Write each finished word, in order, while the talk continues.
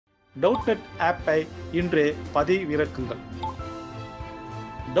Doubtnut ஆப்பை இன்றே பதிவிறக்குங்கள்.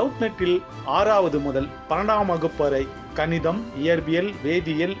 டவுட்நெட்டில் 6வது முதல் 12ஆம் வகுப்பு வரை கணிதம், இயற்பியல்,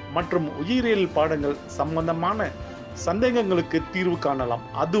 வேதியியல் மற்றும் உயிரியல் பாடங்கள் சம்பந்தமான சந்தேகங்களுக்கு தீர்வு காணலாம்.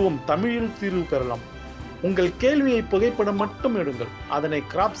 அதுவும் தமிழில் தீர்வு பெறலாம். உங்கள் கேள்வியை புகைப்படம் மட்டும் எடுங்கள், அதனை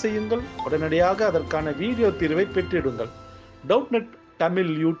கிராப் செய்யுங்கள், உடனடியாக அதற்கான வீடியோ தீர்வை பெற்றிடுங்கள். டவுட்நெட்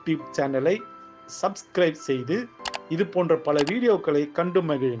தமிழ் யூடியூப் சேனலை சப்ஸ்கிரைப் செய்து இது போன்ற பல வீடியோக்களை கண்டு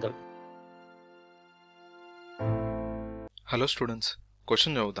மகிழுங்கள். Hello students,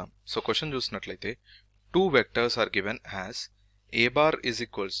 question chudam. So question chusnatlaite two vectors are given as a bar is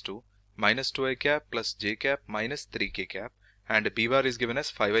equals to minus 2i cap plus j cap minus 3k cap and b bar is given as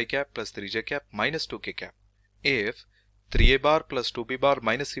 5i cap plus 3j cap minus 2k cap. If 3a bar plus 2b bar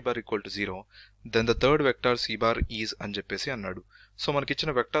minus c bar equal to 0, then the third vector c bar is అని చెప్పేసి అన్నాడు. So మనకి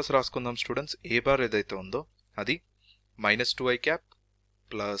ఇచ్చిన vectors రాసుకుందాం students. a bar ఏదైతే ఉందో అది minus 2i cap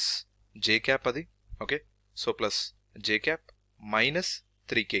plus j cap అది okay. So plus j cap minus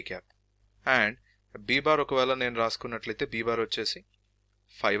 3k cap and b bar ఒకవేళ నేను రాసుకున్నట్లయితే b bar వచ్చేసి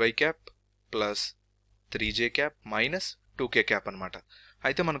 5i cap plus 3j cap minus 2k cap అన్నమాట.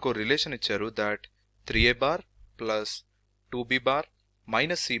 అయితే మనకు రిలేషన్ ఇచ్చారు that 3a bar plus 2b bar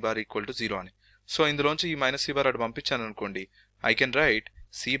minus c bar equal to 0 అని. So ఇందులోంచి ఈ మైనస్ c bar అటు పంపించాను అనుకోండి, I can write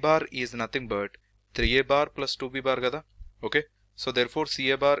c bar is nothing but 3a bar plus 2b bar కదా. Okay. So therefore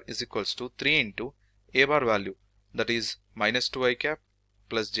ca bar is equals to 3 into a bar value, that is minus 2i cap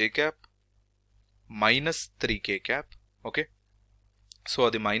plus j cap minus 3k cap. okay, so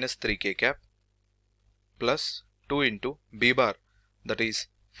adi minus 3k cap plus 2 into b bar, that is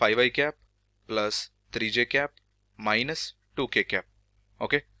 5i cap plus 3j cap minus 2k cap.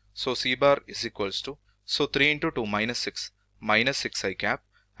 okay, so c bar is equals to, so 3 into 2 minus 6 minus 6i cap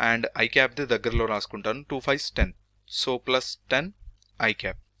and i cap the దగ్గరలో రాసుకుంటాను, 2 5 10, so plus 10 i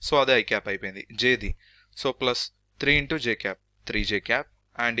cap. so అదే i cap అయిపోయింది j the. So plus 3 into j cap 3j cap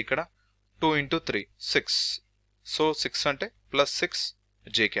and ఇక్కడ 2 into 3 6, so 6 అంటే plus 6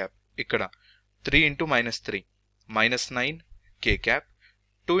 j cap. ఇక్కడ 3 into minus 3 minus 9 k cap,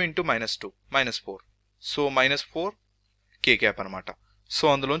 2 into minus 2 minus 4, so minus 4 k cap అనమాట. So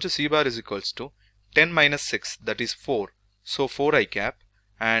అందులోంచి c bar is equals to 10 minus 6, that is 4, so 4i cap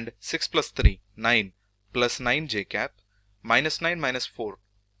and 6 plus 3 9 plus 9 j cap minus 9 minus 4,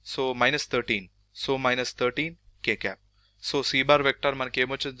 so minus 13, so minus 13 k cap. So c bar vector మనకి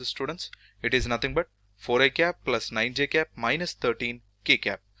ఏమొచ్చింది students, it is nothing but 4i cap plus 9j cap minus 13 k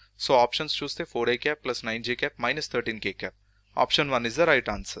cap. So options చూస్తే 4i cap plus 9j cap minus 13 k cap. Option 1 is the right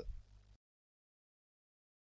answer.